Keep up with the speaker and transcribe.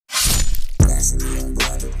Hey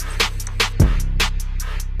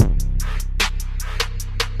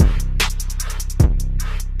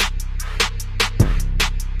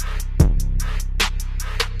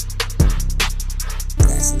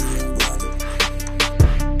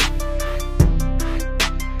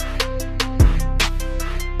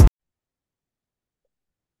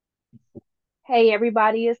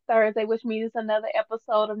everybody, it's Thursday, which means another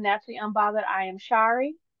episode of Naturally Unbothered. I am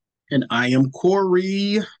Shari. And I am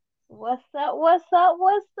Corey. What's up? What's up?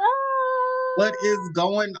 What's What is up?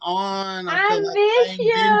 going on? I I feel like miss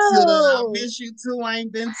I you. miss you too. I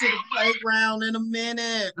ain't been to the playground in a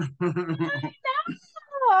minute.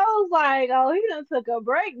 I was like, oh, he done took a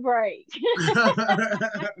break.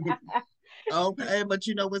 Okay, but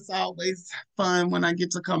it's always fun when I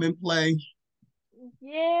get to come and play.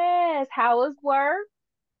 Yes. How was work?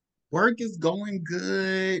 Work is going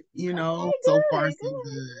good, Okay, so far good, so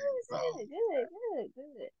good. So good.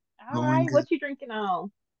 All going right, good. what you drinking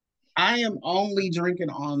on? I am only drinking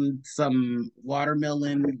on some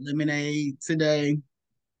watermelon lemonade today.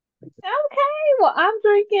 Okay, well, I'm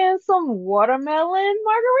drinking some watermelon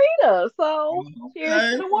margarita. So, cheers to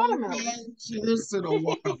Okay, the okay. watermelon. Cheers to the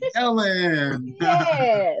watermelon.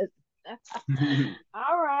 Yes.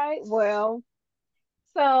 All right. Well,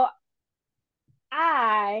 so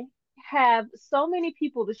I have so many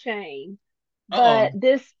people to shame, Uh-oh. but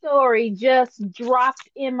this story just dropped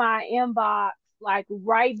in my inbox like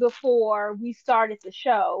right before we started the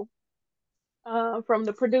show from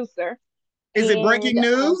the producer. Is it And breaking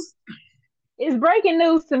news? it's breaking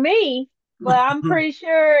news to me, but I'm pretty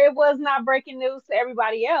sure it was not breaking news to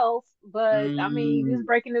everybody else. But I mean, this is Mm.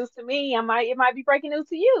 breaking news to me. It might be breaking news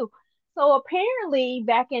to you. So apparently,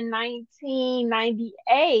 back in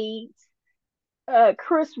 1998,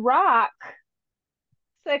 Chris Rock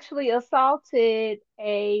sexually assaulted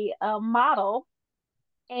a model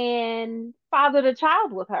and fathered a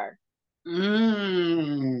child with her.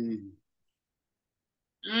 Mm.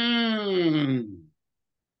 Mm.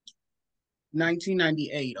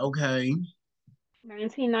 1998. Okay.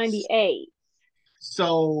 1998.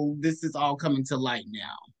 So this is all coming to light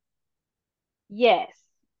now. Yes.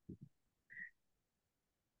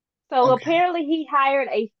 So Okay. apparently he hired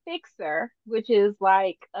a fixer, which is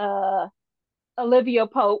like Olivia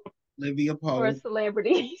Pope Olivia for Pope.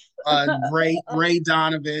 celebrities. Ray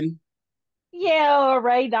Donovan. Yeah, or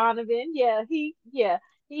Ray Donovan.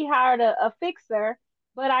 He hired a fixer,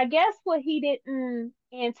 but I guess what he didn't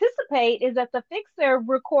anticipate is that the fixer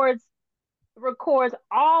records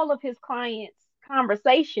all of his clients'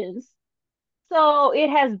 conversations. So it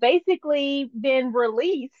has basically been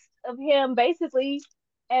released of him basically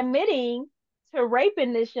admitting to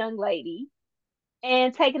raping this young lady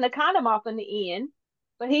and taking the condom off in the end.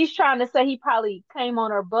 But he's trying to say he probably came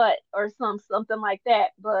on her butt or something like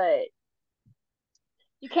that. But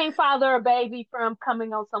you can't father a baby from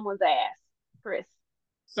coming on someone's ass, Chris.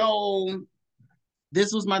 So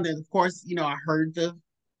this was of course, I heard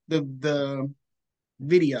the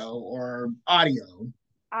video or audio,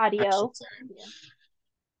 I Audio. should say.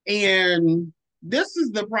 Yeah. And this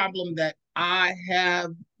is the problem that I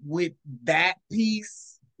have with that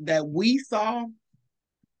piece that we saw,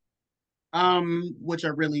 which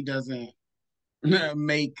it really doesn't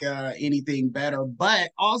make anything better.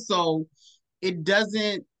 But also, it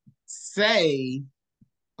say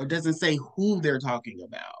doesn't say who they're talking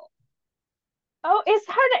about. Oh, it's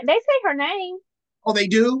her. They say her name. Oh, they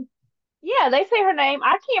do? Yeah, they say her name.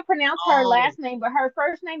 I can't pronounce her Oh, last name, but her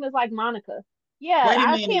first name is like Monica. Yeah, wait a I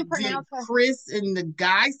can't minute. Did pronounce her. Chris and the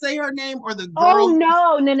guy say her name or the Oh girl?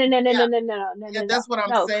 no, no, no, no, no, Yeah, no, no, no, no, yeah, no, no. that's what I'm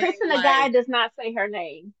No, saying. Chris and the guy Like, does not say her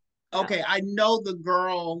name. okay, No. I know the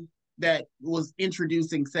girl that was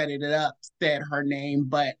introducing setting it up said her name,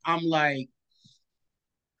 but I'm like,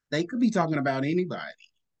 they could be talking about anybody.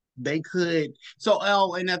 They could. So,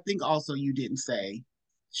 oh, and I think also you didn't say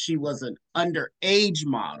she was an underage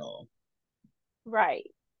model Right.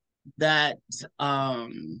 that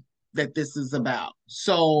um that this is about.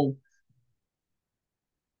 So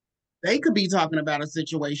they could be talking about a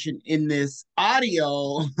situation in this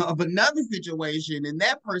audio of another situation, and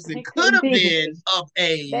that person They could could have be. been of They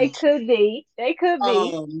age. could be. They could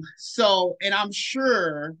be. So, and I'm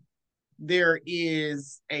sure there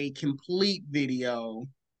is a complete video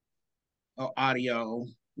or audio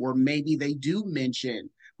where maybe they do mention,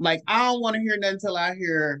 like, I don't want to hear nothing until I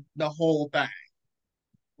hear the whole thing.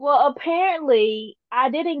 Well, apparently, I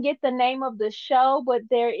didn't get the name of the show, but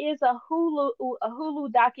there is a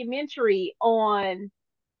Hulu documentary on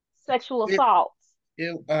sexual It, assaults.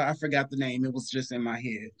 I forgot the name. It was just in my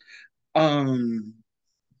head. Um,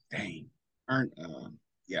 dang.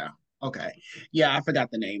 Yeah. Okay. Yeah, I forgot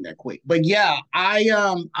the name that quick. But yeah,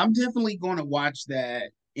 I'm definitely going to watch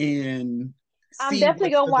that and I'm see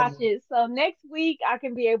definitely what's gonna to watch go. it. So next week I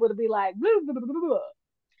can be able to be like, blah, blah, blah, blah, blah.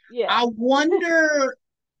 Yeah. I wonder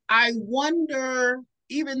I wonder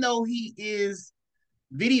even though he is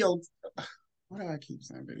video what do I keep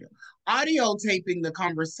saying video? Audio taping the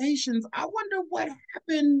conversations, I wonder what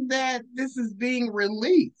happened that this is being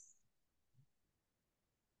released.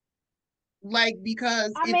 Like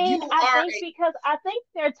because I if you mean, I are think because I think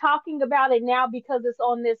they're talking about it now because it's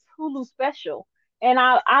on this Hulu special. And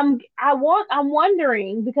I'm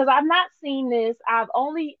wondering because I've not seen this. I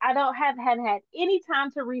don't have hadn't had any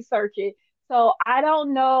time to research it. So I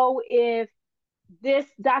don't know if this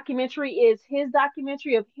documentary is his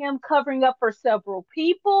documentary of him covering up for several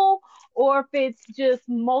people, or if it's just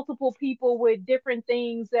multiple people with different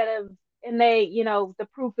things that have, and the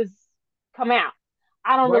proof has come out.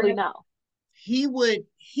 I don't really well, know. he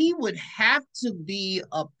would have to be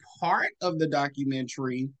a part of the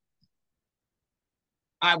documentary,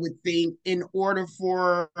 I would think, in order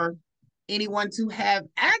for anyone to have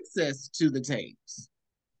access to the tapes.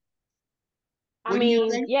 I Wouldn't you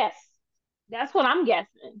mean, think? yes, that's what I'm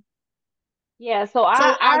guessing. Yeah, so So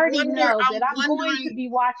I already know that I'm going to be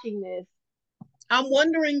watching this. I'm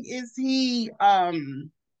wondering, is he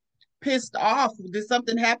pissed off? Did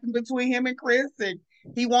something happen between him and Chris and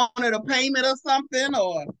he wanted a payment or something?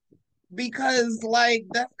 Or because like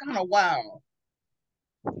that's kind of wild.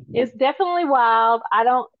 It's definitely wild.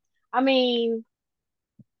 I mean,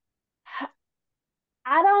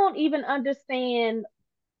 I don't even understand.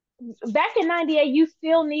 Back in 98 you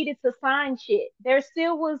still needed to sign shit. There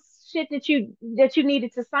still was shit that you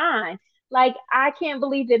needed to sign. Like, I can't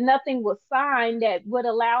believe that nothing was signed that would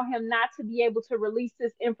allow him not to be able to release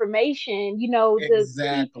this information, to keep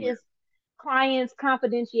Exactly. his client's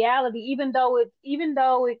confidentiality, even though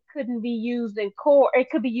it couldn't be used in court.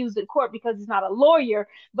 It could be used in court because he's not a lawyer,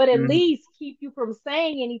 but at Mhm. least keep you from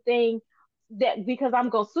saying anything, that because I'm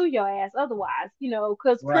gonna sue your ass otherwise,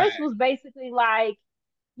 because Chris Right. was basically like,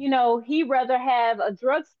 he'd rather have a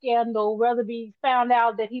drug scandal, rather be found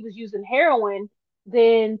out that he was using heroin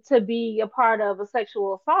than to be a part of a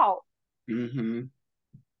sexual assault. Mm-hmm.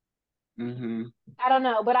 Mm-hmm. I don't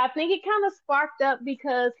know, but I think it kind of sparked up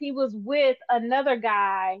because he was with another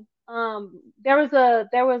guy. There was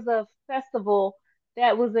a festival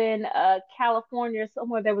that was in California,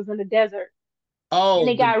 somewhere that was in the desert, and Oh,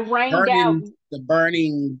 it got rained out. the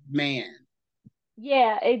burning man.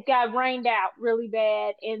 Yeah, it got rained out really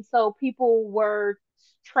bad, and so people were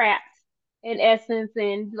trapped in essence.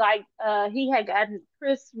 And like, he had gotten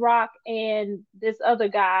Chris Rock and this other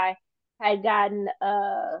guy had gotten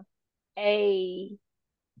a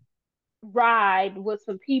ride with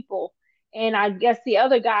some people, and I guess the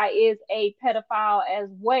other guy is a pedophile as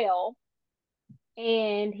well,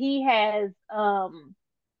 and he has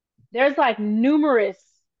there's like numerous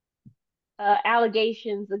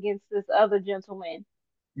allegations against this other gentleman,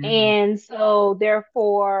 Mm-hmm. and so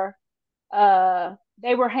therefore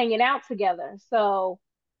they were hanging out together. So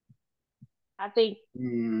I think,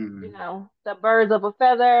 Mm-hmm. the birds of a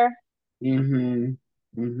feather Mm-hmm.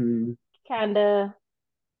 Mm-hmm. kind of.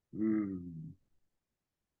 Mm.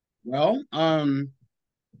 Well,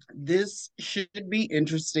 this should be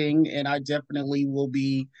interesting, and I definitely will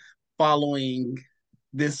be following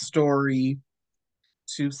this story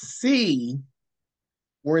to see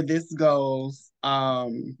where this goes. I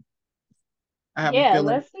have a Yeah, feeling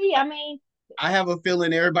let's see. I mean,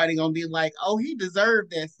 everybody gonna be like, "Oh, he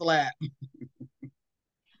deserved that slap.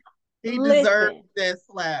 He deserved listen, that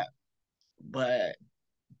slap." But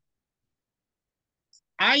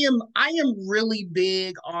I am really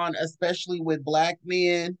big on, especially with black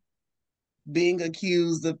men being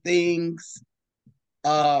accused of things.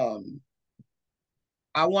 Um,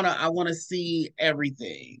 I wanna see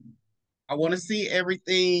everything. I want to see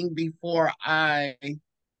everything before I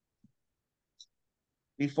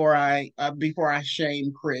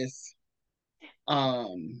shame Chris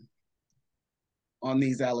um on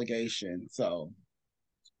these allegations. So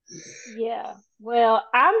yeah. Well,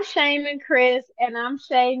 I'm shaming Chris, and I'm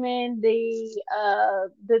shaming the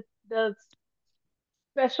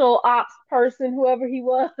special ops person, whoever he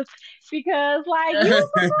was, because like you was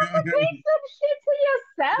supposed to keep some shit to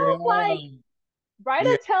yourself. Like, yeah, write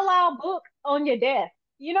yeah. a tell-all book on your death.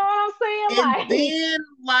 You know what And I'm saying? Like, then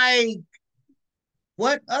like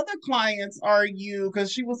what other clients are you?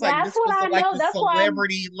 Because she was like, that's this what was I like know. the That's why I'm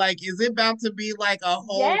celebrity. Like, is it about to be like a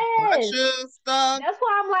whole bunch yes. of stuff? That's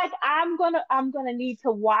why I'm like, I'm gonna need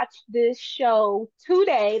to watch this show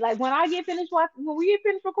today. Like, when I get finished watching, when we get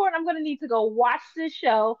finished recording, I'm gonna need to go watch this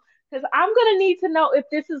show Because I'm gonna need to know if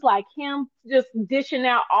this is like him just dishing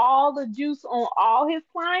out all the juice on all his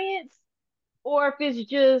clients, or if it's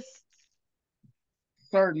just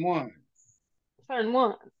Certain one. certain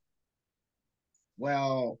ones.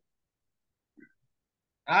 Well,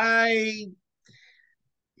 I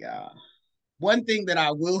yeah. One thing that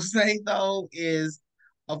I will say though is,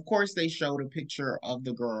 of course, they showed a picture of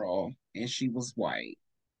the girl and she was white.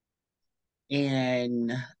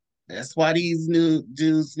 And that's why these new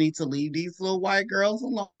dudes need to leave these little white girls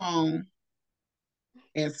alone,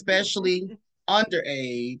 especially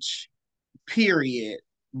underage, period.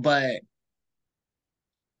 But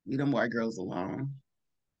leave them white girls alone.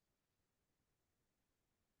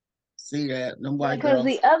 See that? Them Yeah, white because girls.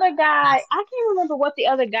 the other guy, I can't remember what the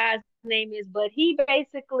other guy's name is, but he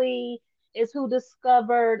basically is who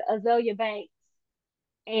discovered Azalea Banks,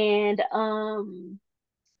 and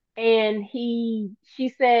she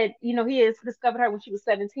said, he has discovered her when she was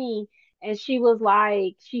 17, and she was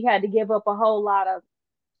like, she had to give up a whole lot of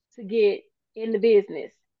to get in the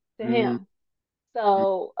business to Mm-hmm. him.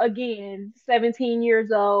 So again, 17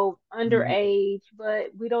 years old, underage, but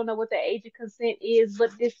we don't know what the age of consent is,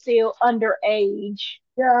 but it's still underage.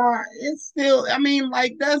 Yeah, it's still, I mean,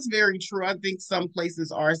 like, that's very true. I think some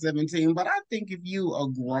places are 17, but I think if you a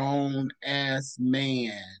grown ass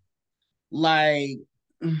man, like,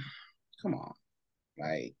 come on,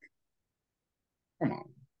 like, come on.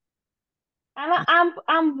 And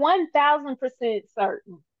I'm 1,000%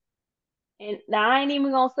 certain, and now I ain't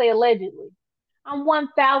even gonna say allegedly. I'm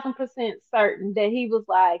 1,000% certain that he was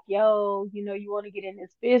like, "Yo, you want to get in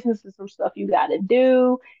this business and some stuff you got to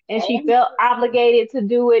do," and she Oh, felt obligated to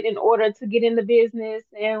do it in order to get in the business,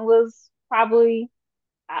 and was probably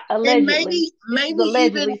and allegedly. This is maybe even,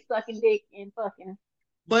 allegedly sucking dick and fucking.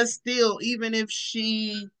 but still, even if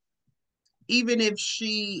she,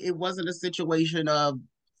 it wasn't a situation of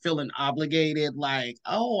feeling obligated, like,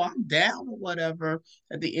 oh, I'm down or whatever.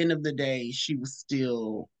 At the end of the day, she was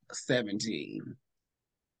still 17.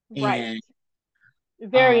 Right. And,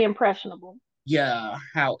 Very um, impressionable. yeah,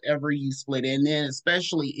 however you split it. And then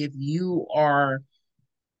especially if you are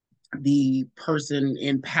the person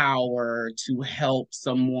in power to help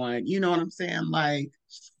someone, you know what I'm saying? Like,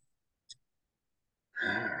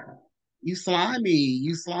 you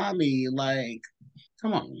slimy, like,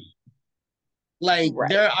 come on. Like Right.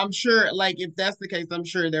 there, I'm sure, like if that's the case, I'm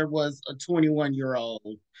sure there was a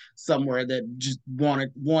 21-year-old somewhere that just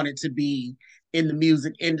wanted to be in the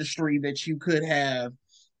music industry that you could have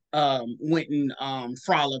went and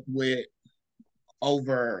frolic with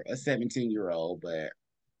over a 17-year-old, but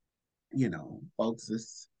folks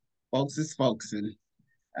is folksing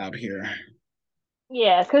out here.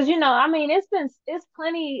 Yeah, because I mean, it's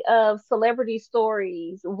plenty of celebrity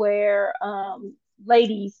stories where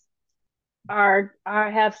ladies are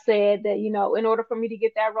have said that, in order for me to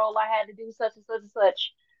get that role, I had to do such and such and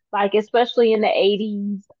such. Like especially in the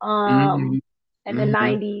 80s, Mm-hmm. and the Mm-hmm.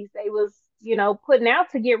 90s, they was, putting out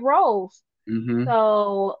to get roles. Mm-hmm.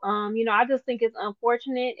 So, I just think it's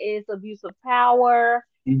unfortunate. It's abuse of power,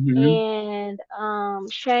 Mm-hmm. and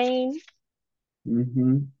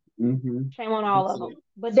Mm-hmm. Mm-hmm. shame on all of them. Absolutely.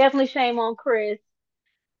 But definitely shame on Chris,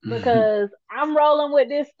 because I'm rolling with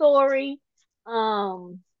this story.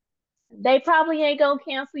 Um, they probably ain't gonna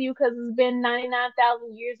cancel you because it's been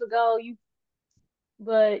 99,000 years ago.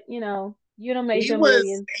 But you done made He them was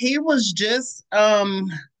millions. he was just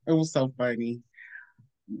it was so funny.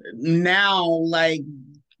 Now, like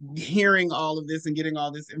hearing all of this and getting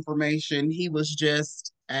all this information, he was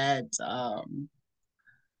just at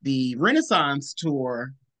the Renaissance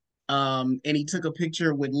tour, and he took a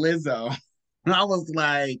picture with Lizzo. And I was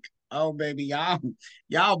like, oh baby,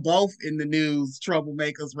 y'all both in the news,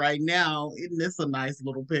 troublemakers right now. Isn't this a nice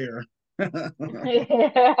little pair?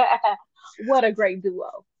 What a great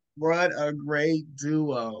duo. What a great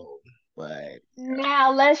duo. But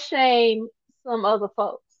Now let's shame some other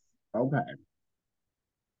folks. okay.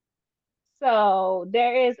 So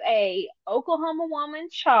there is a Oklahoma woman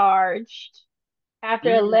charged after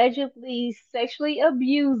Mm-hmm. allegedly sexually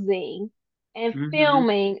abusing and Mm-hmm.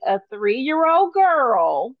 filming a 3-year-old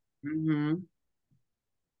girl. Mm-hmm.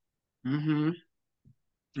 Mm-hmm.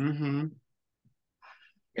 Mm-hmm.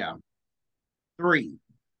 Yeah. Three.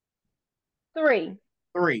 Three.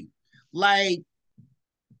 Three. Like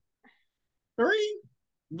three?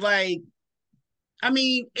 Like, I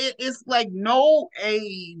mean, it's like no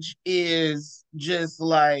age is just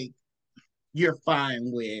like you're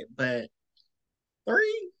fine with, but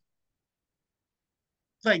three?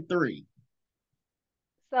 It's like three.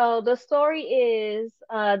 So the story is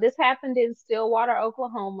this happened in Stillwater,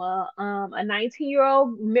 Oklahoma. A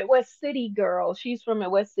 19-year-old Midwest City girl. She's from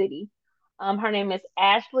Midwest City. Her name is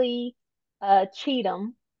Ashley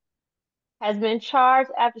Cheatham. Has been charged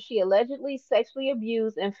after she allegedly sexually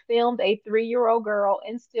abused and filmed a 3-year-old girl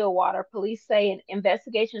in Stillwater. Police say an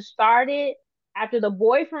investigation started after the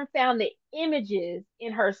boyfriend found the images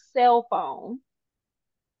in her cell phone.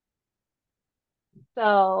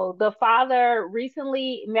 So the father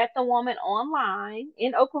recently met the woman online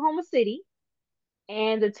in Oklahoma City,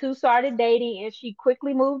 and the two started dating, and she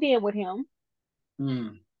quickly moved in with him.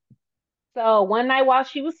 Mm. So one night while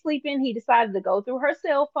she was sleeping, he decided to go through her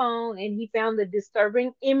cell phone and he found the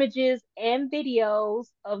disturbing images and videos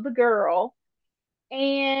of the girl.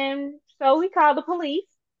 And so he called the police,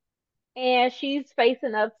 and she's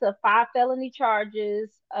facing up to 5 felony charges: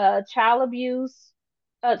 child abuse,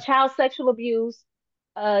 child sexual abuse,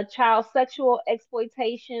 child sexual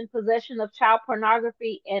exploitation, possession of child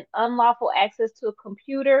pornography, and unlawful access to a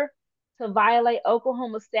computer to violate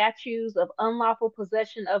Oklahoma statutes of unlawful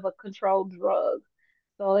possession of a controlled drug.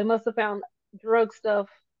 So they must have found drug stuff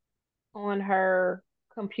on her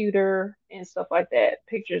computer and stuff like that,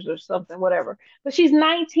 pictures or something, whatever. But she's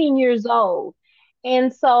 19 years old.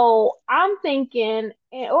 And so I'm thinking,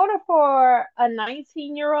 in order for a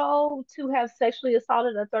 19-year-old to have sexually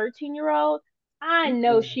assaulted a 13-year-old, I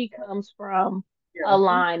know she comes from Yeah, a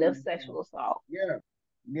line of sexual assault. yeah,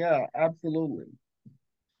 yeah, absolutely.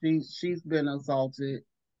 She's been assaulted,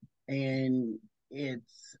 and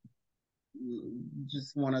it's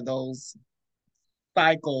just one of those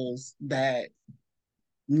cycles that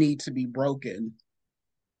need to be broken.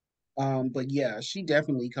 But yeah, she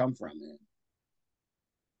definitely come from it.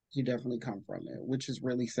 She definitely come from it, which is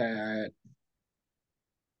really sad.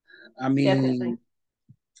 I mean, Definitely.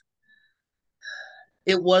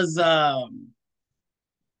 it was I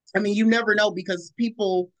mean, you never know because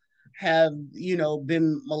people have,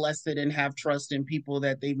 been molested and have trust in people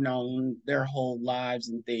that they've known their whole lives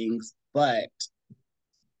and things. But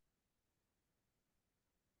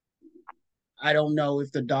I don't know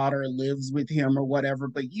if the daughter lives with him or whatever,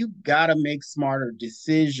 but you got to make smarter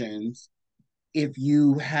decisions if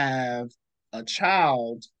you have a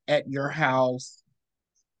child at your house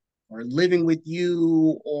or living with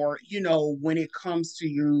you, or when it comes to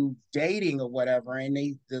you dating or whatever. And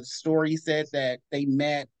the story said that they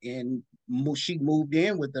met and she moved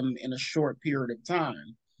in with them in a short period of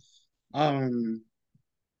time. um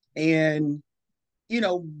and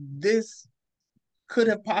this could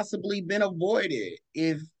have possibly been avoided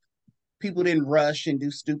if people didn't rush and do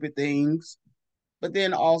stupid things. But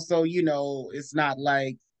then also, it's not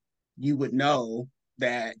like you would know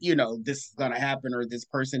that this is going to happen, or this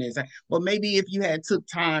person is. Well, maybe if you had took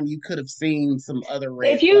time, you could have seen some other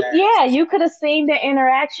red If you, flags. yeah, you could have seen the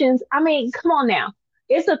interactions. I mean, come on now.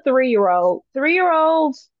 It's a 3-year-old.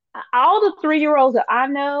 3-year-olds, all the 3-year-olds that I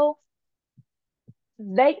know,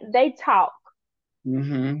 they talk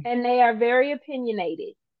Mm-hmm. and they are very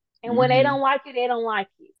opinionated. And when they Mm-hmm. don't like you, they don't like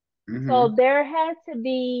you. Mm-hmm. So there has to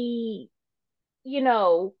be, you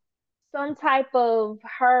know, some type of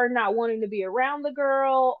her not wanting to be around the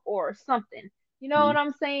girl or something. You know what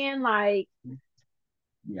I'm saying? Like,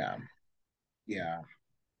 Yeah. Yeah.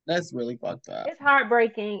 That's really fucked up. it's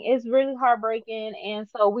heartbreaking. It's really heartbreaking. And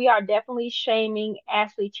so we are definitely shaming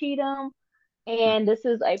Ashley Cheatham. And this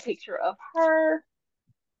is a picture of her.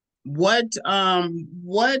 What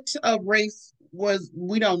race was,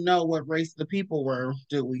 we don't know what race the people were,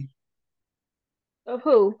 do we? Of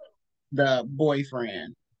who? The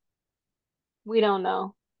boyfriend. We don't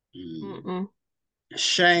know. Mm. Mm-mm.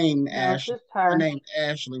 Shame, No, it's Ashley. just Her her. name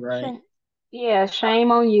Ashley, right? Yeah,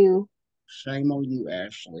 shame on you. Shame on you,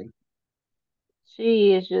 Ashley.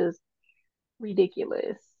 She is just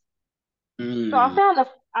ridiculous. So Mm.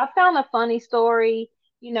 I found a funny story,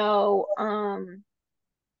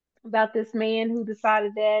 about this man who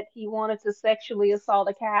decided that he wanted to sexually assault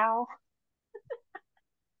a cow.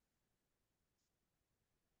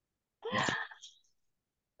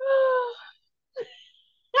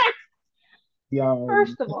 Yo,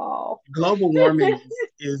 First of all, global warming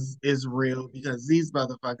is real because these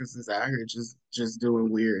motherfuckers is out here just doing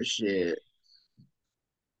weird shit.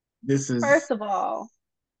 This first is of all,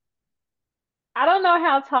 I don't know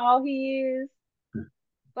how tall he is,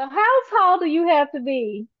 but how tall do you have to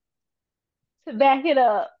be to back it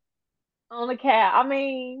up on a cow? I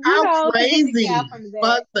mean, how to hit the cow crazy. from the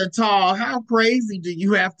Fuck back. the tall. How crazy do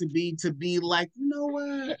you have to be like, you know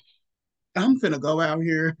what? I'm finna go out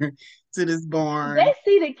here to this They barn.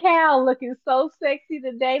 see the cow looking so sexy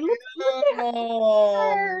today. Look at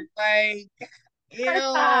Oh, her. like, Her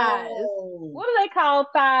thighs. Ew. What do they call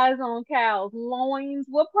thighs on cows? Loins.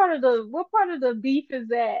 What part of the beef is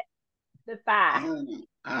that? The thigh.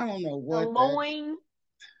 I don't know The what that. loin.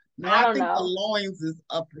 No, I I don't think the know. loins is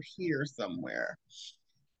up here somewhere.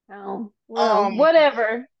 Oh, well, Um,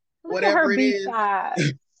 whatever. Look at her whatever it beef is.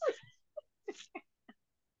 thighs.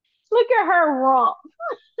 Look at her rump.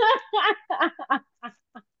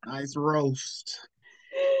 Nice roast,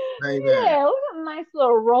 baby. Yeah, look at a nice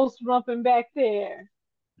little roast rumping back there.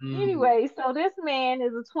 Mm. Anyway, so this man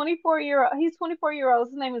is a 24-year-old. He's 24-year-old.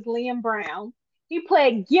 His name is Liam Brown. He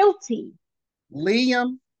pled guilty.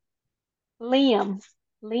 Liam. Liam,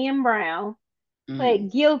 Liam Brown Mm.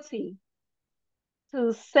 pled guilty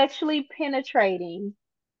to sexually penetrating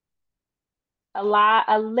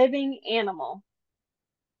a living animal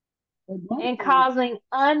But my and thing causing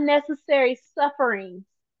unnecessary suffering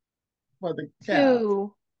for the cow.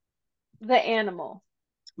 to the animal.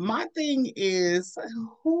 My thing is,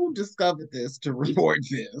 who discovered this to report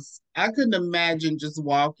this? I couldn't imagine just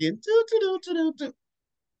walking. Do, do, do, do, do, do.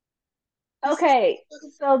 This is Okay,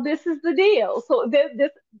 so this is the deal. So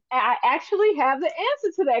this I actually have the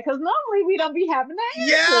answer to that because normally we don't be having the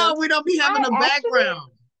yeah. answer. We don't be having I a actually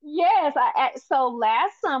background. Yes, so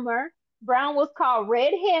last summer Brown was caught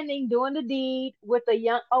red-handing doing the deed with a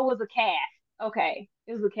young it was a calf. Okay,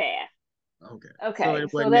 it was a calf. Okay, so Okay, it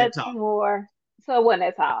so wasn't that that's tall. more so it wasn't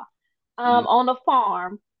that tall. Mm. On the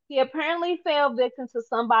farm. He apparently fell victim to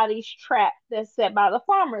somebody's trap that's set by the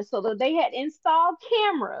farmers so that they had installed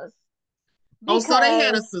cameras Oh, so they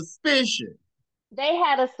had a because suspicion. they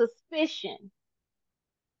had a suspicion.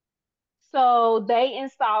 So they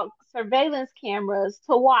installed surveillance cameras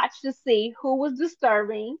to watch to see who was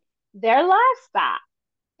disturbing their livestock.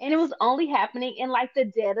 And it was only happening in like the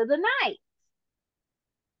dead of the night.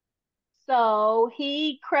 So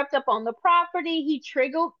he crept up on the property, he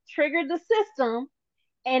triggered the system,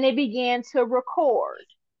 and it began to record.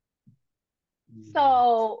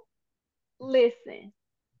 So listen,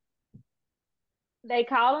 they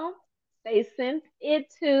caught him, they sent it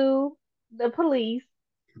to the police,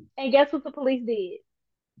 and guess what the police did?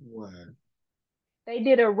 What? They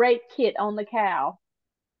did a rape kit on the cow.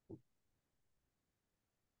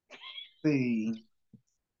 See,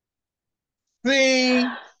 see,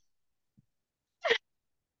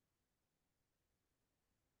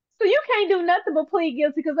 So you can't do nothing but plead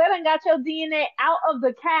guilty because they done got your DNA out of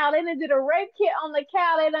the cow. They done did a rape kit on the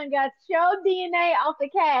cow. They done got your DNA off the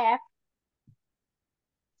calf.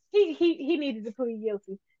 He needed to plead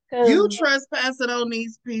guilty you because trespassing on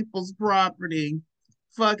these people's property,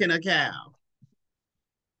 fucking a cow.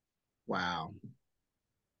 Wow,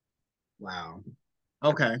 wow.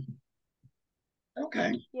 Okay,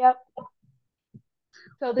 okay. yep.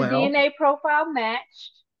 So the Well, DNA profile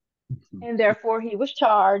matched, and therefore he was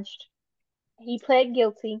charged. He pled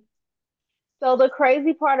guilty. So the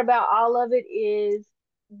crazy part about all of it is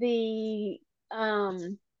the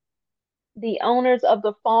um the owners of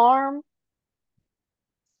the farm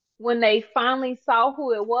when they finally saw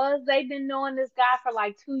who it was, they've been knowing this guy for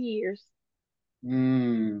like 2 years.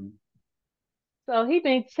 mm, So he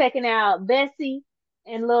been checking out Bessie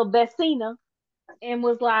and little Bessina and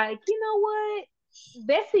was like, you know what?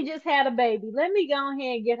 Bessie just had a baby. Let me go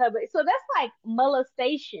ahead and get her baby. So that's like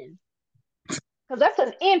molestation. Because that's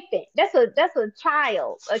an infant. That's a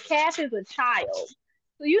child. A calf is a child.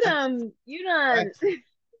 So you I, done you I, done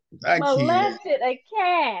I can't. molested a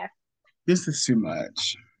calf, This is too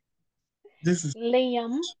much. This is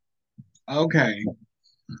Liam. okay.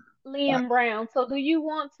 Liam Brown. So do you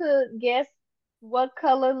want to guess what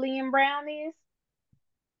color Liam Brown is?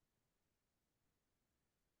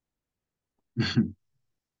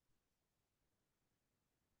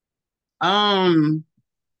 um,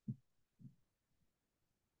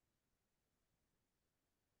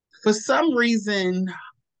 for some reason,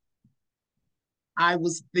 I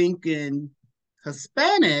was thinking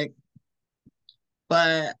Hispanic,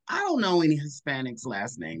 but I don't know any Hispanics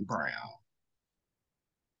last name Brown.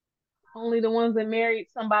 Only the ones that married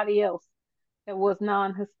somebody else that was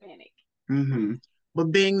non-Hispanic. Hmm.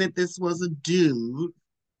 But being that this was a dude,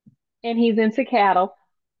 And he's into cattle.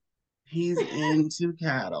 he's into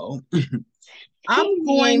cattle. I'm He ain't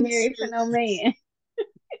going married to to no man.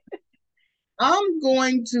 I'm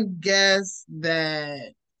going to guess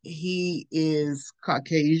that he is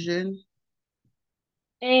Caucasian.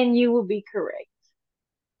 And you will be correct.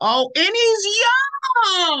 Oh, and he's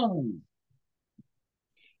young.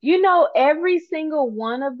 You know, every single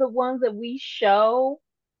one of the ones that we show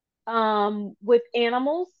with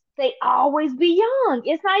animals, they always be young.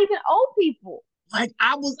 It's not even old people. Like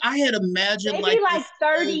I had imagined They be like like this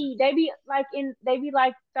whole 30, they be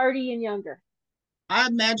like 30 and younger. I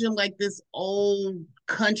imagine like this old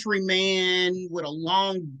country man with a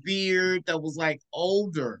long beard that was like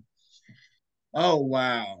older. Oh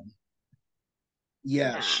wow.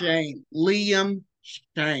 Yeah, Nah, shame. Liam,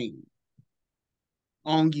 shame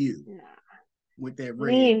on you nah. with that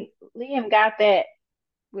red. Liam got that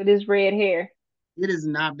with his red hair. It has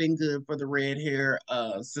not been good for the red hair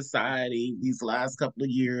society these last couple of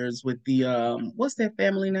years with the what's that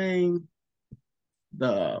family name?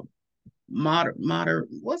 The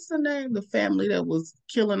what's the name? The family that was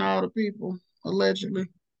killing all the people allegedly.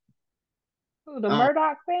 Who, the Uh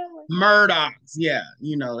Murdoch family? Murdochs, yeah,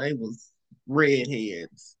 you know, they was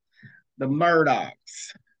redheads. The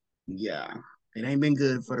Murdochs. Yeah. It ain't been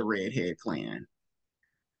good for the redhead clan.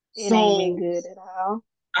 It ain't been So good at all.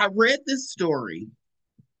 I read this story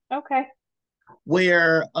Okay.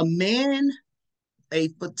 where a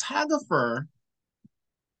photographer,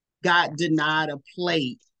 got denied a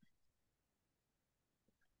plate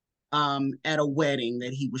at a wedding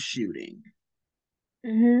that he was shooting.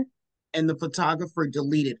 Mhm. And the photographer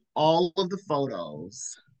deleted all of the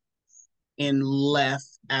photos and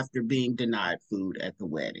left after being denied food at the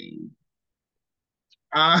wedding.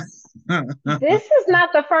 Uh, This is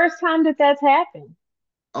not the first time that that's happened.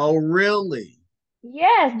 oh, really?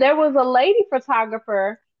 Yes, there was a lady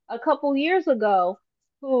photographer a couple years ago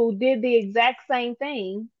who did the exact same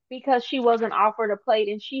thing because she wasn't offered a plate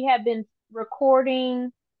and she had been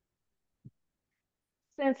recording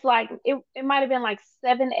since like it might have been like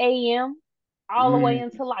 7 a.m. all the way Mm,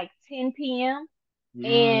 until like 10 p.m.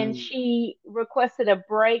 And mm. she requested a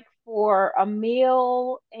break for a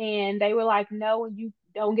meal and they were like, no, you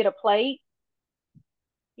don't get a plate.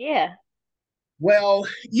 Yeah. Well,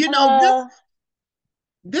 you know, Uh,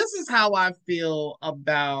 this is how I feel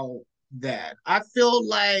about that. I feel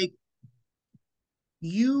like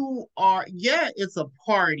you are, yeah, it's a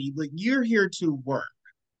party, but you're here to work.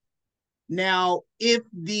 Now, if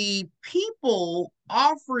the people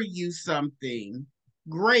offer you something,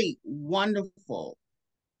 great, wonderful,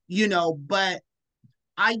 but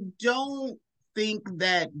I don't think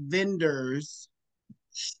that vendors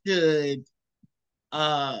should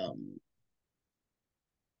um,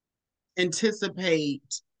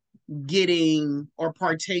 anticipate getting or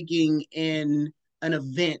partaking in an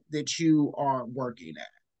event that you are working at.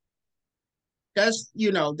 I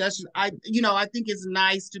think it's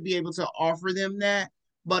nice to be able to offer them that,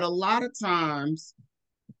 but a lot of times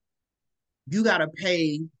you got to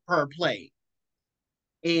pay per plate.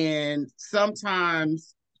 And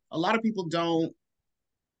sometimes a lot of people don't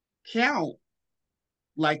count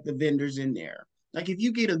like the vendors in there. Like if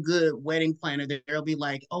you get a good wedding planner, they'll be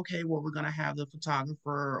like, okay, well, we're gonna have the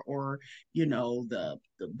photographer or the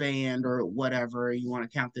band or whatever. You want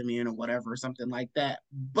to count them in or whatever, something like that.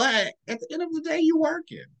 But at the end of the day, you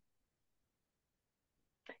working.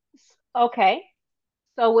 okay.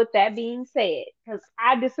 So with that being said, because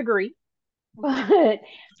I disagree, but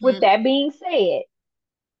with Hmm. that being said,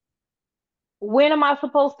 when am I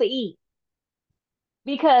supposed to eat?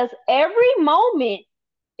 Because every moment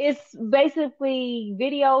is basically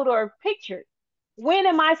videoed or pictured. When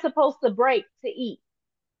am I supposed to break to eat?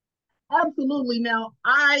 Absolutely. Now,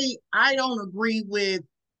 I don't agree with,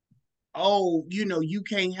 oh, you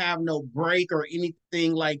can't have no break or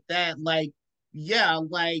anything like that. Like, yeah,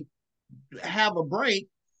 like have a break,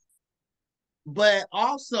 but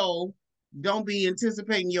also don't be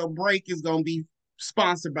anticipating your break is going to be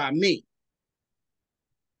sponsored by me.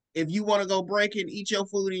 If you want to go break and eat your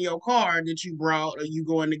food in your car that you brought, or you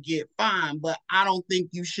going to get fined. But I don't think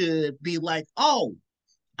you should be like, oh,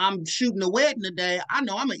 I'm shooting a wedding today. I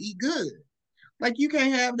know I'm gonna eat good. Like you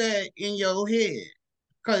can't have that in your head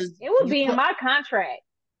because It would you be in put, my contract.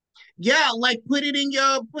 yeah, like put it in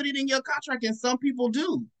your contract, and some people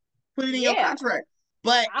do put it in your Yeah, contract.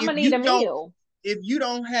 But I'm gonna need a meal. if you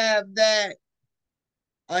don't have that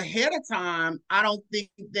ahead of time, I don't think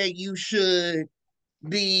that you should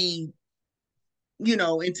be,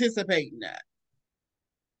 anticipating that,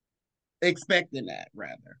 expecting that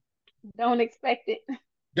rather. Don't expect it.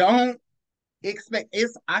 Don't expect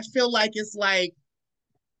it's I feel like it's like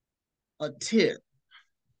a tip.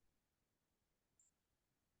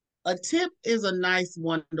 A tip is a nice,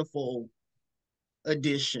 wonderful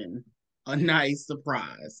addition, a nice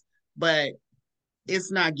surprise, but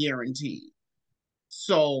it's not guaranteed.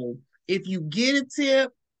 So if you get a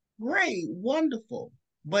tip, great, wonderful.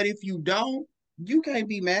 But if you don't, you can't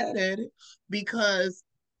be mad at it because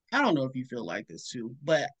I don't know if you feel like this too,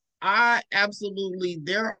 but I absolutely,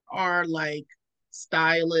 there are like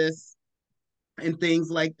stylists and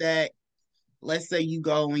things like that let's say you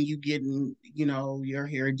go and you getting, your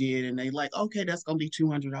hair did, and they like, okay, that's gonna be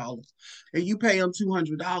 $200, and you pay them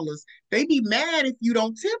 $200. They be mad if you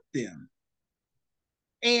don't tip them,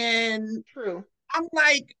 and True. I'm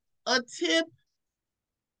like, a tip,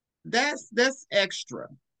 that's extra.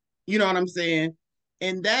 You know what I'm saying?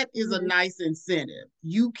 And that is a Hmm. nice incentive.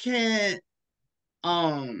 You can't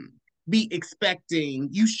um be expecting,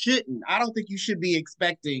 you shouldn't. I don't think you should be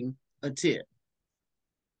expecting a tip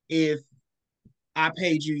if I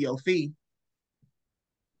paid you your fee.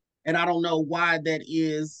 And I don't know why that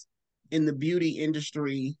is in the beauty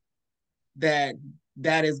industry, that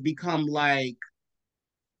that has become like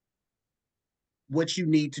what you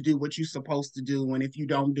need to do, what you're supposed to do, and if you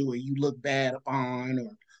don't do it, you look bad upon, or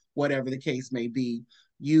whatever the case may be.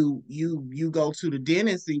 You go to the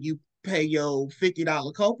dentist and you pay your $50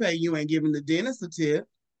 copay, you ain't giving the dentist a tip.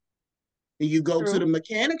 And you go to the True.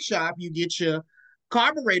 mechanic shop, you get your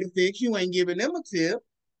carburetor fixed, you ain't giving them a tip.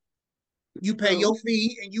 You pay your True.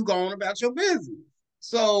 fee and you go on about your business.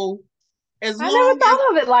 So as I never long as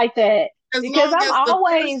thought of it like that as because long I'm as the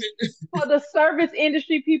always person, for the service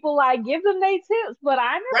industry people like give them their tips, but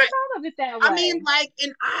I never right? thought of it that I mean, way like,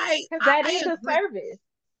 and I because that I is a agree, service.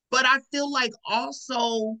 but I feel like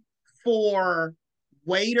also for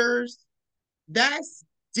waiters, that's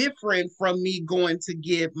different from me going to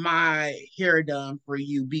get my hair done for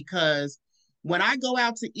you, because when I go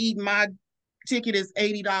out to eat, my ticket is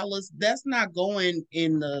 $80. That's not going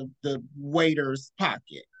in the waiter's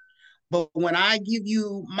pocket. But when I give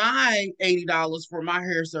you my $80 for my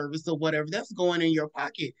hair service or whatever, that's going in your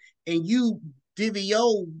pocket. And you divvy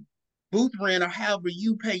your booth rent or however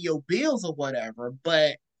you pay your bills or whatever.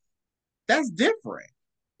 But that's different.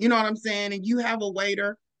 You know what I'm saying? And you have a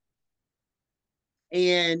waiter,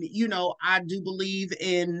 and I do believe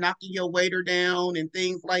in knocking your waiter down and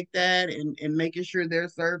things like that, and making sure their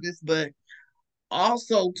service, but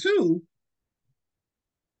also too,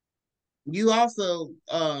 you also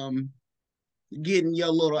getting your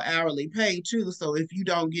little hourly pay too. So if you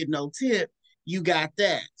don't get no tip, you got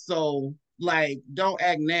that. So like, don't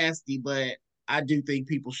act nasty, but I do think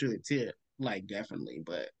people should tip, like, definitely.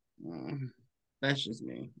 But that's just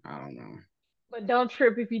me. I don't know. But don't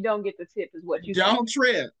trip if you don't get the tip, is what you Don't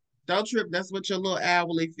saying. trip. Don't trip. That's what your little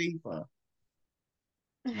hourly fee for.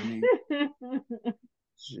 I mean,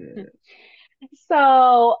 shit.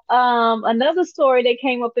 So, another story that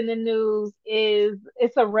came up in the news is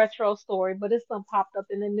it's a retro story, but it's some popped up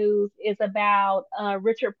in the news is about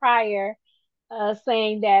Richard Pryor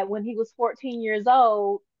saying that when he was 14 years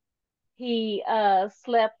old, he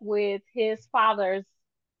slept with his father's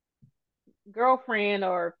girlfriend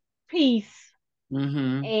or piece,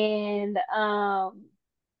 Mm-hmm. and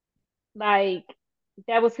like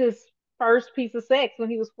that was his first piece of sex when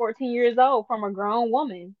he was 14 years old from a grown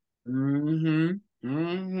woman. Mm-hmm.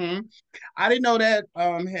 Mm-hmm. I didn't know that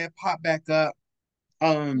had popped back up.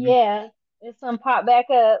 Um Yeah, it's some pop back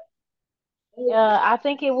up. I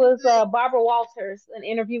think it was Barbara Walters, an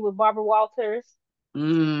interview with Barbara Walters.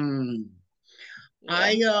 mm.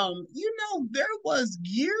 I Yeah. there was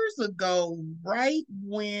years ago, right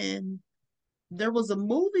when there was a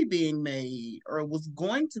movie being made, or it was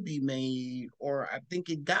going to be made, or I think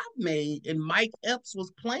it got made, and Mike Epps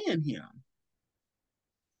was playing him.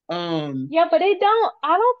 Um, Yeah, but I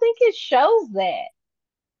don't think it shows that.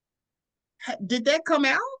 did that come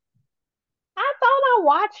out? I thought I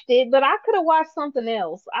watched it, but I could have watched something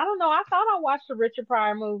else. I don't know. I thought I watched the Richard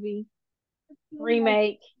Pryor movie I feel like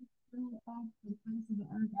remake. off the face of the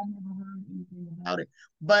earth. I never heard anything about it.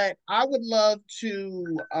 But I would love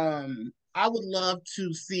to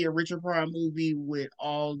see a Richard Pryor movie with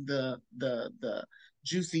all the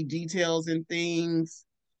juicy details and things.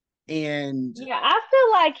 And Yeah, I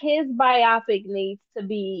feel like his biopic needs to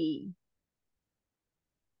be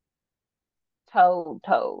told.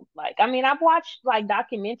 Like, I mean, I've watched like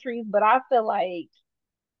documentaries, but I feel like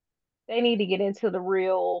they need to get into the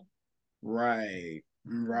right,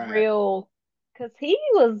 right. real, because he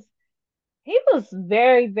was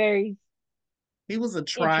very, very He was a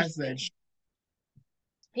try interesting. section.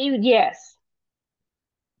 Yes,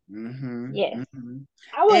 Mm-hmm. yes. Mm-hmm.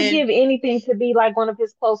 I would And give anything to be like one of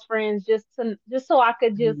his close friends, just so I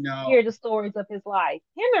could just no, hear the stories of his life.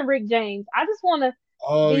 Him and Rick James. I just want to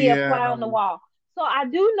oh be a yeah. fly on the wall. So I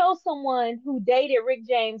do know someone who dated Rick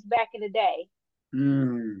James back in the day.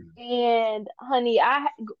 Mm. And honey,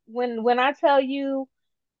 when I tell you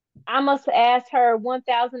I must have asked her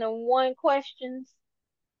 1001 questions.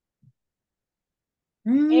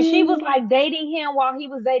 And she was Mm. like dating him while he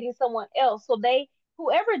was dating someone else. So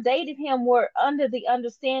whoever dated him were under the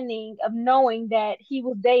understanding of knowing that he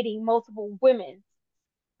was dating multiple women.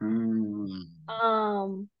 Mm.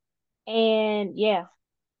 Um, and yeah,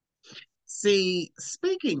 See,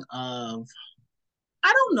 speaking of,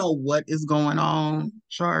 I don't know what is going on,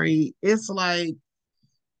 Shari. It's like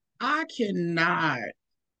I cannot,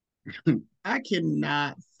 I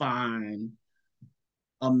cannot find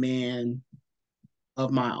a man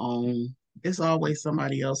of my own. It's always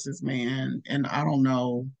somebody else's man, and I don't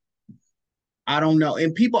know. I don't know.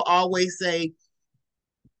 And people always say,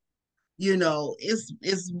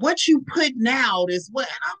 it's what you putting out is what.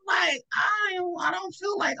 And I'm like, I don't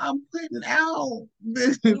feel like I'm putting out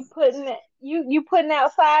this. you putting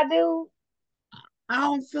outside, dude. I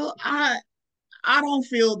don't feel I don't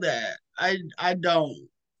feel that. I don't.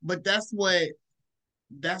 But that's what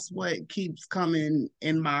keeps coming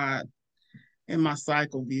in my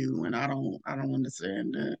cycle view, and I don't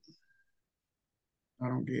understand it. I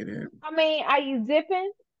don't get it. I mean, are you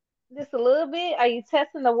dipping just a little bit? Are you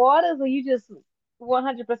testing the waters, or you just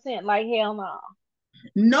 100% like hell no?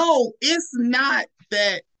 No, it's not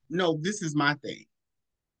that. No, this is my thing.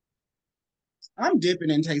 I'm dipping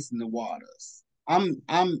and tasting the waters. I'm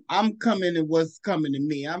coming at what's coming to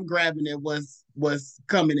me. I'm grabbing at what's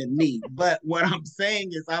coming at me. But what I'm saying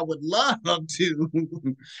is I would love to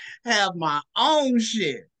have my own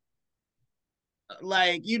shit.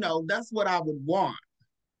 Like, that's what I would want.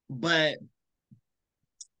 But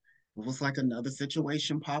it was like another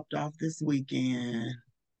situation popped off this weekend.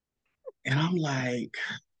 And I'm like,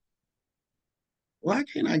 why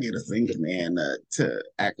can't I get a single man to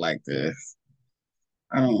act like this?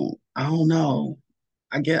 I don't know.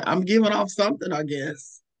 I'm giving off something, I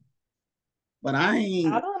guess. But I I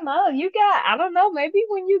ain't don't know. I don't know. Maybe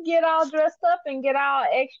when you get all dressed up and get all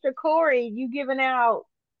extra Corey, you giving out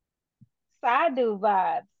side dude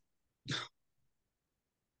vibes.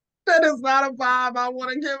 that is not a vibe I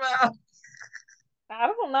want to give out. I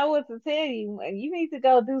don't know what to tell you. You need to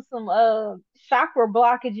go do some chakra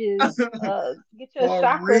blockages. Get your For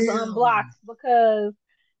chakras real. unblocked because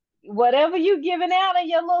whatever you giving out in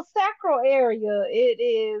your little sacral area, it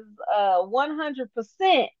is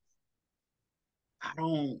 100% I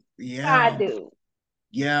don't, yeah. side dude.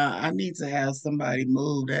 Yeah, I need to have somebody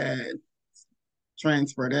move that,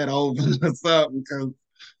 transfer that over or something, because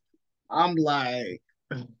I'm like,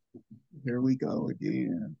 here we go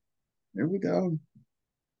again. Here we go.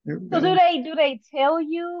 Here we So go. do they tell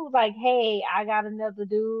you like, hey, I got another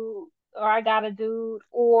dude or I got a dude,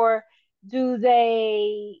 or do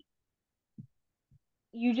they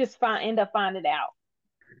you just end up finding out?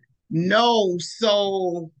 No,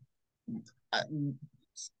 so uh,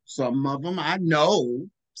 some of them I know.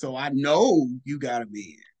 So I know you got to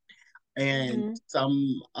be in. And Hmm.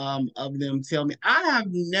 some of them tell me I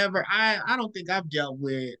don't think I've dealt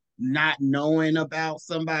with not knowing about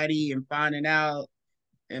somebody and finding out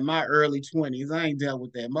in my early 20s. I ain't dealt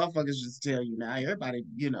with that. Motherfuckers just tell you now. Everybody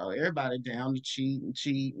down to cheat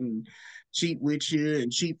with you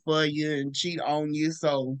and cheat for you and cheat on you.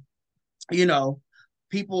 So, you know,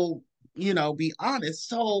 people, be honest.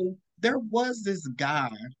 So there was this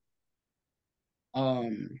guy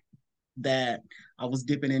um that I was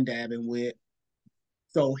dipping and dabbing with.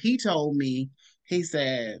 So he told me, he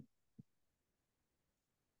said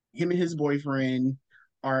him and his boyfriend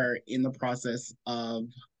are in the process of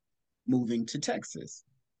moving to Texas.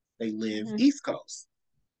 They live Hmm. East Coast.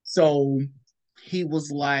 So he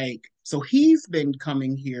was like, so he's been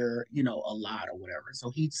coming here, a lot or whatever.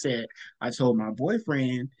 So he said, I told my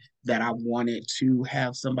boyfriend that I wanted to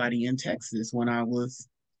have somebody in Texas when I was,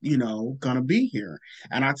 gonna be here.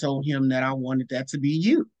 And I told him that I wanted that to be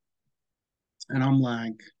you. And I'm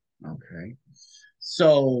like, okay.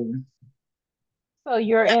 So So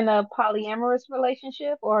you're in a polyamorous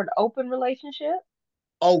relationship or an open relationship?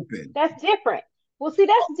 open, That's different. Well, see,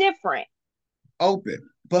 that's different. open.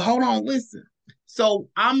 But hold on, listen. So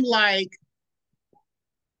I'm like,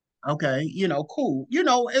 okay, cool.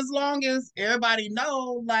 As long as everybody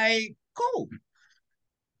know, like, cool.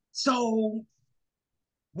 So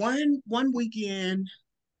one weekend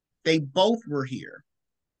they both were here.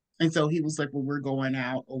 And so he was like, well, we're going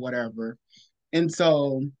out or whatever. And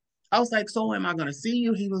so I was like, so am I gonna see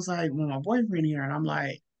you? He was like, well, my boyfriend here. And I'm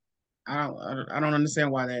like, I don't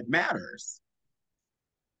understand why that matters.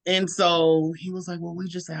 And so he was like, well, we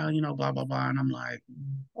just out, blah, blah, blah. And I'm like,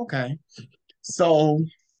 okay. So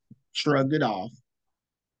shrugged it off.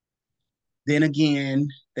 Then again,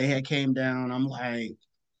 they had came down.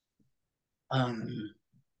 Um,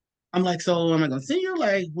 I'm like, so am I gonna see you?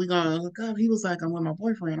 Like, we gonna hook up? He was like, I'm with my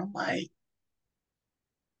boyfriend. I'm like,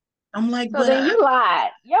 I'm like, So but then you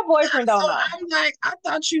lied. Your boyfriend don't so know. I'm like, I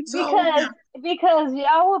thought you told Because him. because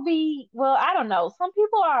y'all will be, well, I don't know. Some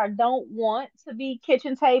people are don't want to be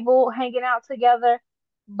kitchen table hanging out together,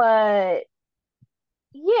 but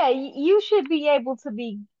yeah, you should be able to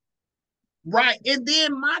be. Right. And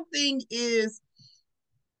then my thing is,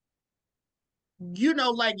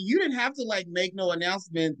 like you didn't have to like make no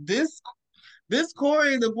announcement. This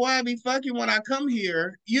Corey, the boy I be fucking when I come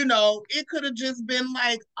here, it could have just been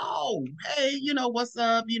like, oh, hey, what's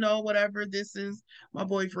up, whatever. This is my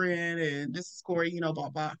boyfriend, and this is Corey, blah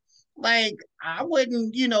blah. Like I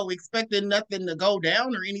wasn't, expecting nothing to go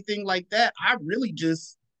down or anything like that. I really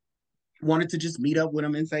just wanted to just meet up with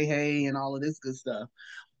him and say hey and all of this good stuff.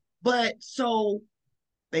 But so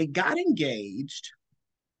they got engaged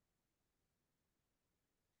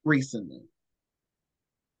recently.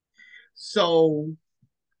 So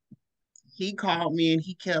he called me and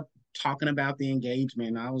he kept talking about the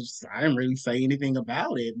engagement. I didn't really say anything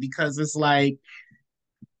about it because it's like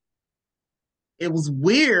it was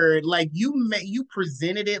weird. Like you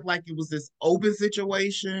presented it like it was this open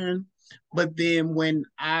situation, but then when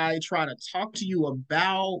I try to talk to you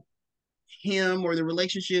about him or the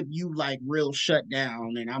relationship, you like real shut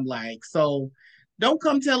down. And I'm like, so don't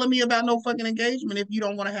come telling me about no fucking engagement if you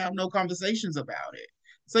don't want to have no conversations about it.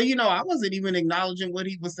 So, I wasn't even acknowledging what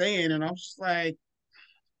he was saying. And I'm just like,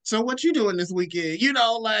 so what you doing this weekend?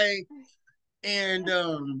 Like,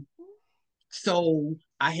 and so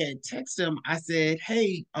I had texted him. I said,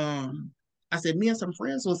 hey, I said, me and some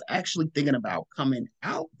friends was actually thinking about coming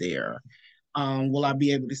out there. Will I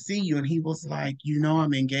be able to see you? And he was like,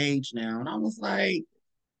 I'm engaged now. And I was like,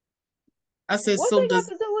 I said, What's so it got does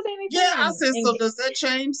to do with yeah, I anything? said, And so does that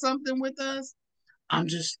change something with us? I'm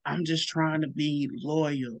just trying to be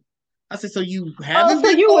loyal. I said, so you oh, haven't so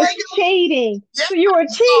been you were loyal? cheating. Yeah. So you were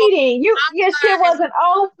So cheating. Your shit I'm like, wasn't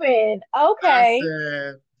open. I Okay.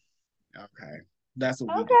 said, okay, that's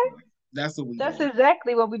what we Okay. doing. That's what we That's doing.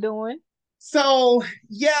 exactly what we're doing. So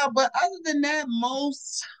yeah, but other than that,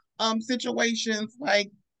 most situations like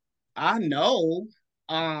I know,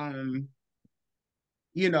 um,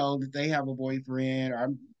 that they have a boyfriend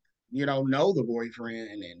or know the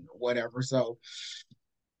boyfriend and whatever. So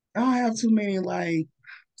I don't have too many like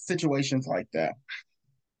situations like that.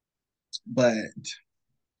 But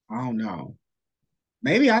I don't know.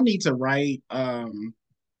 Maybe I need to write um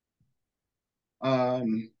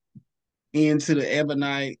into the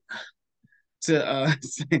Ebonite to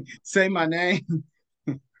say my name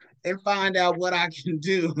and find out what I can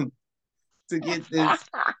do to get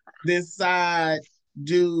this side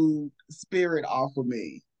dude spirit off of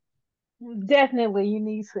me. Definitely, you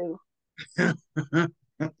need to.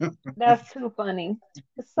 That's too funny.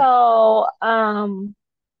 So,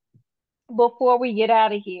 before we get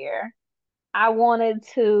out of here, I wanted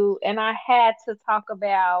to, and I had to talk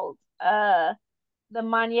about the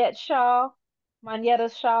Manetta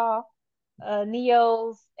Shaw,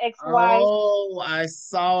 Neo's ex-wife, Oh, I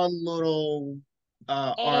saw a little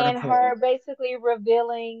and article. her basically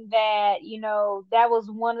revealing that, that was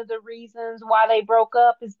one of the reasons why they broke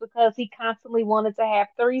up is because he constantly wanted to have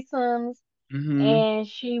threesomes Mm-hmm. and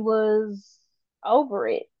she was over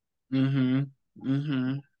it. Mm-hmm.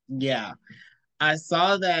 Mm-hmm. Yeah. I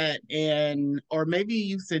saw that and or maybe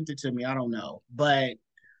you sent it to me, I don't know. But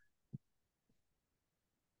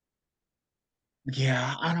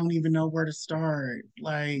yeah, I don't even know where to start.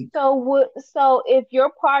 Like, So if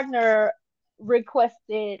your partner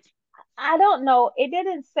requested, I don't know, it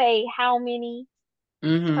didn't say how many per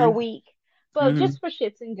mm-hmm. week, but Mm-hmm. just for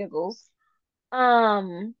shits and giggles,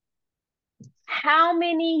 um, how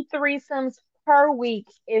many threesomes per week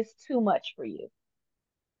is too much for you?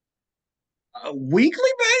 A weekly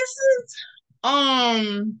basis?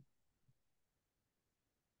 Um,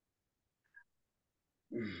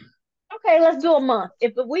 Okay, let's do a month.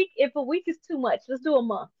 If a week is too much, let's do a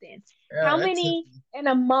month then. yeah, How that took many in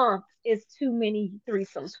a month is too many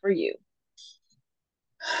threesomes for you?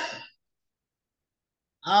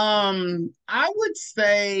 I would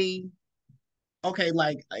say, okay,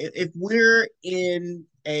 like if we're in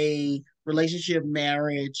a relationship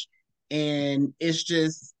marriage and it's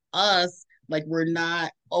just us, like we're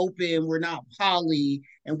not open, we're not poly,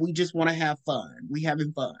 and we just want to have fun. We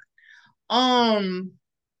having fun. Um,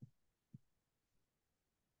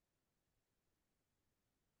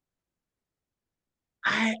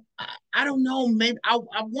 I don't know. Maybe I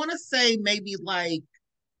want to say maybe like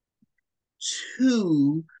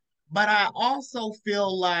two, but I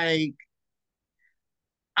feel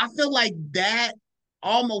like that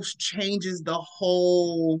almost changes the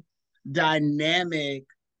whole dynamic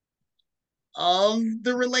of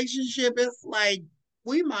the relationship. It's like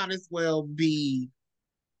we might as well be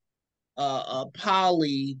a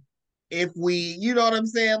poly if we, you know what I'm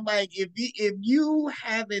saying? Like if you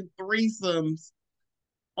having threesomes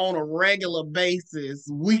on a regular basis,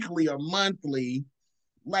 weekly or monthly,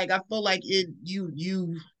 like I feel like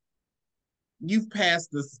you've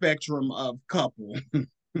passed the spectrum of couple.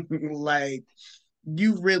 Like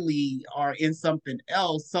you really are in something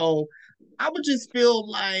else. So I would just feel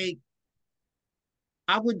like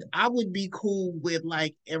I would be cool with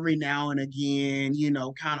like every now and again,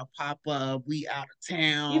 kind of pop up. We out of You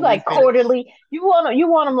town. We like fit quarterly. You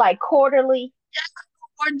want them like quarterly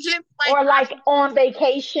or just like or like on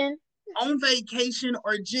vacation. on vacation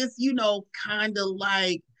or just, kind of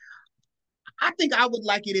like I think I would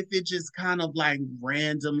like it if it just kind of like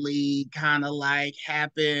randomly kind of like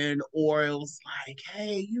happened, or it was like,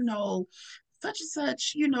 hey, such and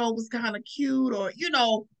such, was kind of cute, or,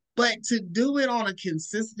 but to do it on a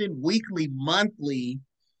consistent weekly, monthly,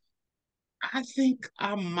 I think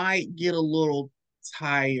I might get a little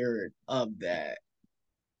tired of that.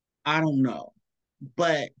 I don't know.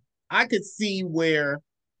 But I could see where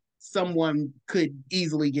someone could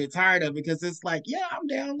easily get tired of it because it's like, yeah, I'm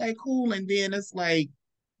down, like cool. And then it's like,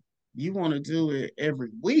 you want to do it every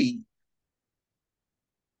week.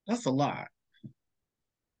 That's a lot.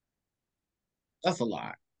 That's a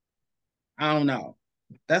lot. I don't know.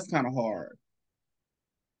 That's kind of hard.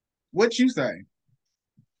 What you say?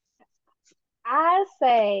 I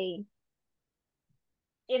say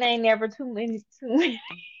it ain't never too many threesomes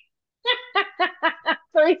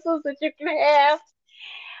that you can have.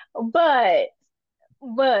 But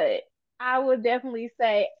but I would definitely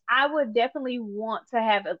say I would definitely want to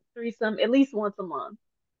have a threesome at least once a month.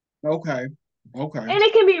 Okay. Okay. And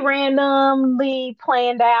it can be randomly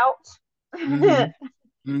planned out. Mm-hmm.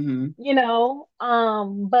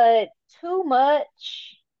 Mm-hmm. But too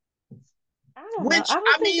much, I don't know. Which I don't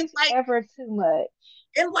I think mean, it's like, ever too much.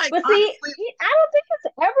 and like But see, honestly, I don't think it's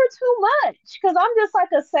ever too much because I'm just like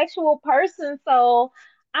a sexual person. So,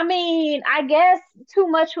 I mean, I guess too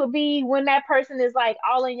much would be when that person is like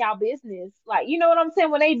all in y'all business. Like, you know what I'm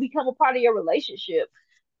saying? When they become a part of your relationship,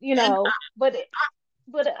 you and know. But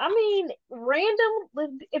I mean, random,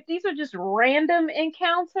 if these are just random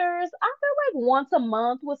encounters, I feel like once a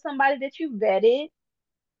month with somebody that you vetted.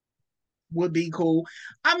 would be cool.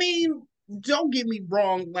 I mean, don't get me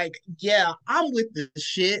wrong. Like, yeah, I'm with the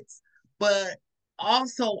shits, but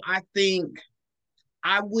also I think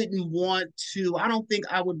I don't think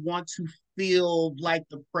I would want to feel like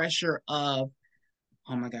the pressure of,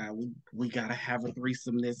 oh my God, we gotta have a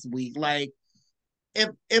threesome this week. Like, if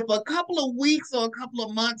a couple of weeks or a couple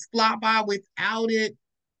of months fly by without it,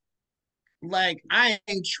 like I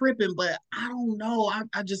ain't tripping, but I don't know.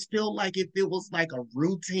 I just feel like if it was like a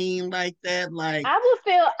routine like that, like, I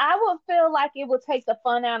would feel like it would take the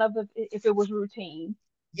fun out of it if it was routine.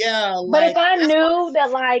 yeah, But if like I that's what knew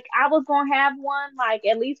that like I was gonna have one like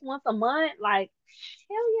at least once a month, like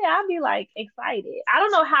hell yeah, I'd be like excited. I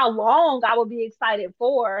don't know how long I would be excited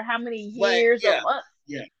for, how many but years or yeah, months,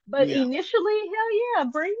 yeah, but yeah. initially, hell yeah,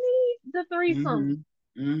 bring me the threesome,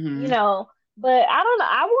 Mm-hmm. you Mm-hmm. know. But I don't know.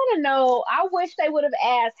 I want to know. I wish they would have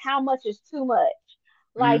asked how much is too much.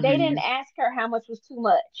 Like they didn't Mm-hmm. ask her how much was too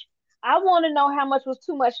much. I want to know how much was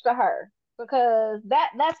too much to her because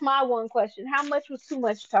that's my one question. How much was too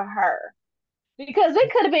much to her? Because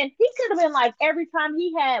it could have been he could have been like every time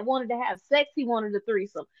he had wanted to have sex, he wanted a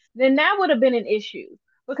threesome. Then that would have been an issue.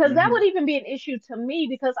 Because that Mm-hmm. would even be an issue to me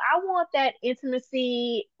because I want that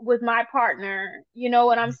intimacy with my partner. You know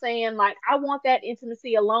what I'm saying? Like I want that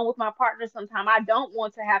intimacy alone with my partner sometime. I don't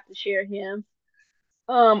want to have to share him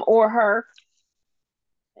or her.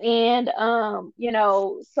 And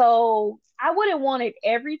so I wouldn't want it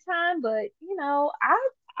every time, but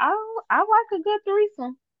I like a good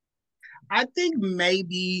threesome. I think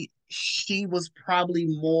maybe she was probably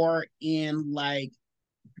more in like,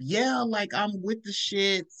 yeah, like I'm with the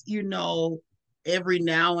shits, every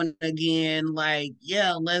now and again, like,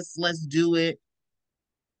 yeah, let's do it.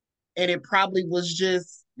 And it probably was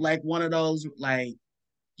just like one of those like,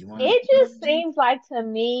 you wanna It you wanna just do? seems like to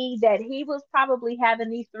me that he was probably having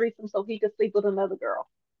these threesomes so he could sleep with another girl.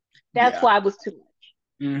 That's Yeah. why it was too much.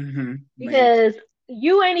 Mm-hmm. Maybe. Because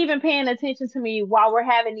you ain't even paying attention to me while we're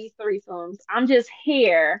having these threesomes. I'm just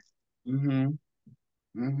here Mm-hmm.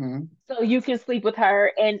 Mm-hmm. so you can sleep with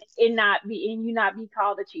her and you not be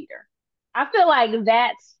called a cheater. I feel like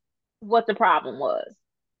that's what the problem was.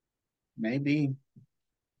 Maybe.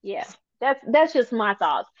 Yeah. That's just my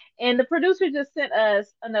thoughts. And the producer just sent us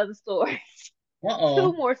another story. Uh-oh.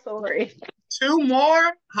 Two more stories. Two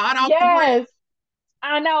more hot off the press. Yes.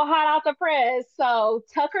 I know, hot off the press. So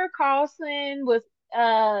Tucker Carlson was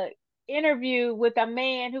uh interview with a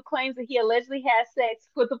man who claims that he allegedly had sex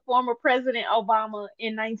with the former President Obama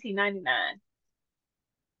in 1999.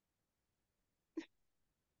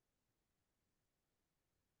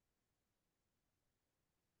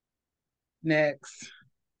 Next.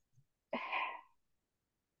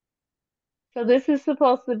 So this is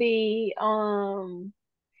supposed to be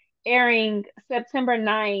airing September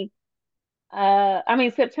 9th. I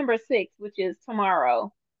mean September 6th, which is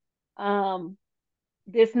tomorrow. Um,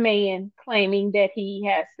 this man claiming that he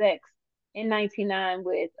had sex in 1999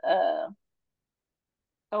 with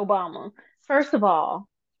Obama. First of all,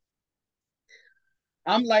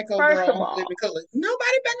 I'm like over first of on all, Living Color.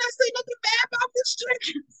 Nobody better not say nothing bad about this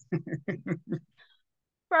chicken.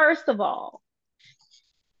 first of all,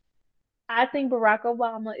 I think Barack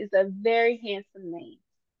Obama is a very handsome man.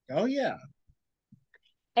 Oh yeah.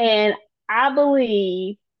 And I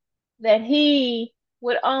believe that he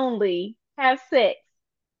would only have sex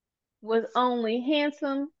with only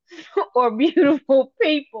handsome or beautiful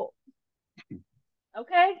people.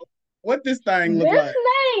 Okay? What this thing look This like?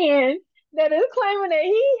 man that is claiming that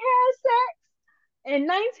he had sex in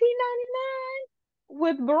 1999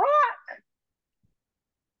 with Barack,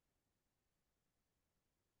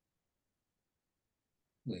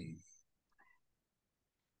 Please.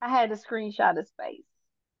 I had to screenshot his face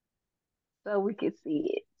so we could see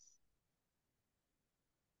it.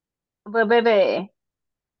 But baby,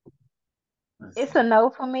 Let's it's a see. no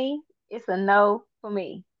for me. It's a no for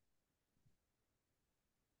me.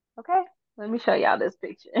 Okay? Let me show y'all this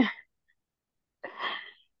picture.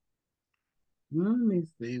 Let me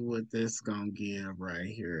see what this gonna give right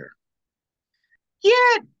here.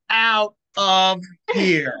 Get out of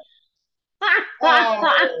here.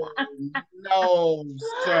 Oh no,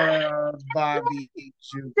 sir, Bobby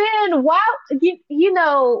Ju. Then why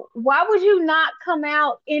why would you not come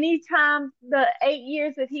out anytime the 8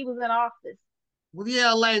 years that he was in office? Well,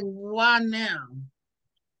 yeah, like why now?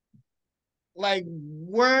 Like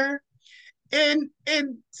where? And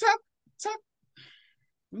Tuck,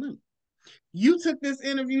 no. You took this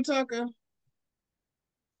interview, Tucker.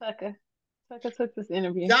 Tucker. Tucker took this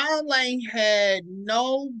interview. Y'all ain't had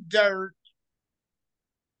no dirt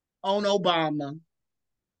on Obama.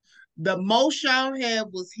 The most y'all had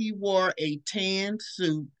was he wore a tan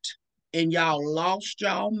suit, and y'all lost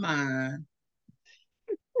y'all mind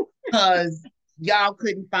because y'all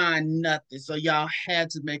couldn't find nothing. So y'all had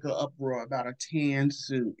to make an uproar about a tan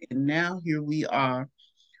suit. And now here we are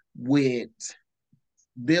with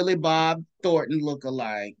Billy Bob Thornton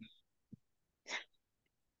look-alike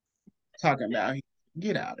talking about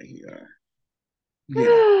get out of here. Get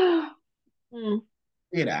out. Mm.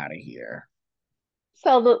 Get out of here.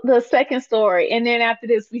 So the second story, and then after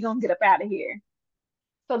this, we're gonna get up out of here.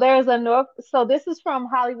 So this is from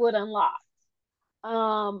Hollywood Unlocked.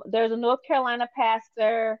 There's a North Carolina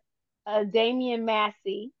pastor, Damian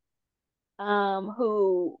Massey,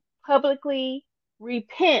 who publicly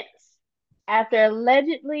repents after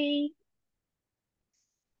allegedly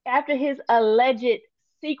after his alleged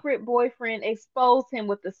secret boyfriend exposed him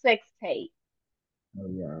with the sex tape. Oh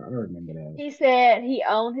yeah, I remember that. He said he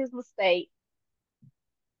owned his mistake.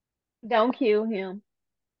 Don't kill him.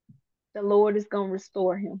 The Lord is gonna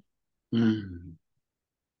restore him. Mm,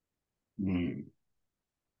 mm.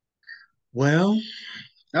 Well,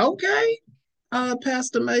 okay,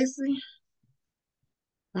 Pastor Macy.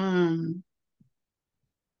 Um,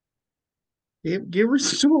 get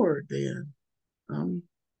restored then. Um,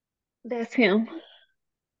 That's him.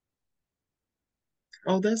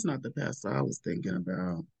 oh, that's not the pastor I was thinking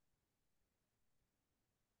about.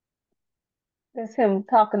 That's him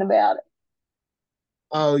talking about it.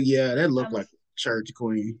 Oh yeah, that looked I'm like gonna a church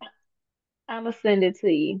queen. I'm gonna send it to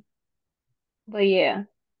you. But yeah,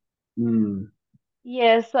 Mm.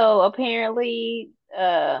 yeah. So apparently,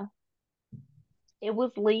 it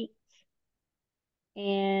was leaked,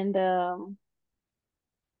 and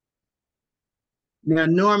Now,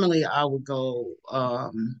 normally I would go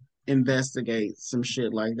investigate some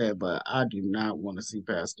shit like that, but I do not want to see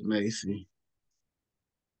Pastor Macy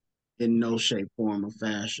in no shape, form, or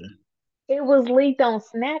fashion. it was leaked on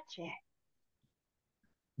Snapchat.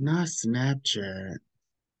 Not Snapchat.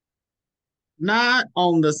 Not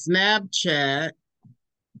on the Snapchat.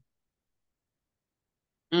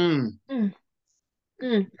 Mm. Mm,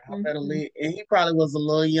 mm, I mm, better mm, leave. And he probably was a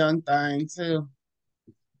little young thing too.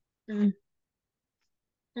 mm,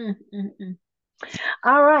 mm, mm, mm.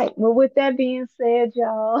 All right. Well, with that being said,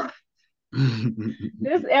 y'all.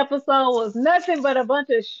 This episode was nothing but a bunch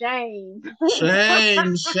of shame.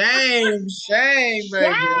 Shame, shame, shame,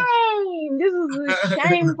 baby. Shame. This is a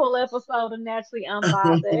shameful episode of Naturally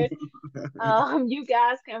Unbothered. You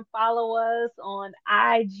guys can follow us on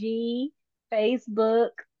IG,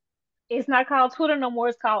 Facebook. It's not called Twitter no more.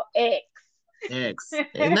 It's called X. X.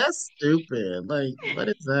 And that's stupid. Like, what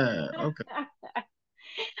is that? Okay.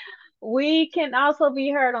 We can also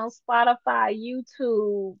be heard on Spotify,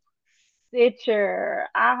 YouTube, Stitcher,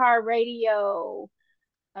 iHeartRadio,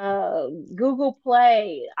 Google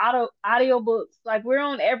Play, audiobooks. Like we're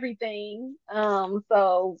on everything.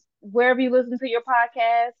 So wherever you listen to your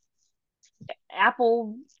podcast,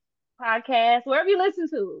 Apple Podcasts, wherever you listen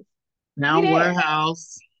to, we Now there.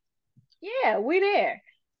 warehouse. Yeah, we there.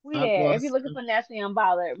 We there. If you're looking Blockbuster. for Naturally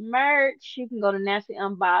Unbothered merch, you can go to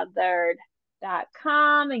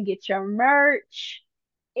naturallyunbothered.com and get your merch.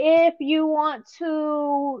 If you want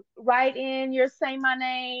to write in your Say My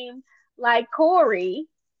Name like Corey,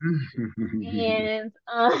 and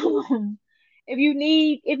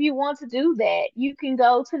if you want to do that, you can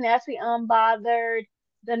go to Naturally Unbothered,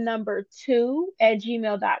 the number two at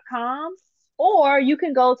gmail.com, or you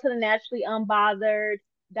can go to the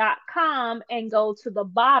naturallyunbothered.com and go to the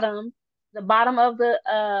bottom of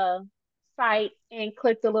the site and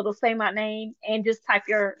click the little Say My Name and just type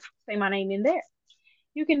your Say My Name in there.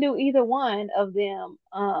 You can do either one of them.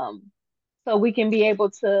 So we can be able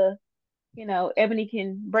to, Ebony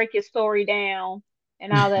can break his story down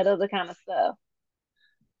and all that other kind of stuff.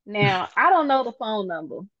 Now, I don't know the phone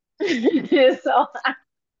number. So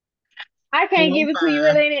I can't Oh, give it to you.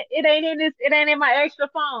 okay. It ain't in my extra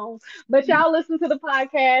phone. But y'all listen to the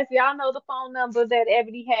podcast. Y'all know the phone number that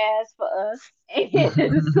Ebony has for us.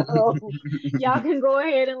 And so y'all can go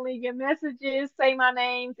ahead and leave your messages, say my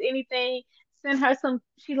names, anything. Send her some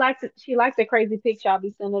she likes the crazy pics y'all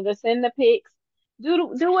be sending her. Send the pics.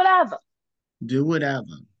 Do whatever. Do whatever.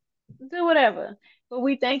 Do whatever. But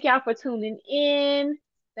we thank y'all for tuning in.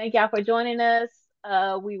 Thank y'all for joining us.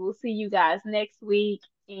 We will see you guys next week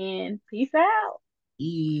and peace out.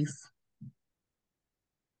 Ease.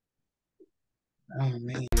 Oh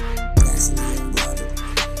man.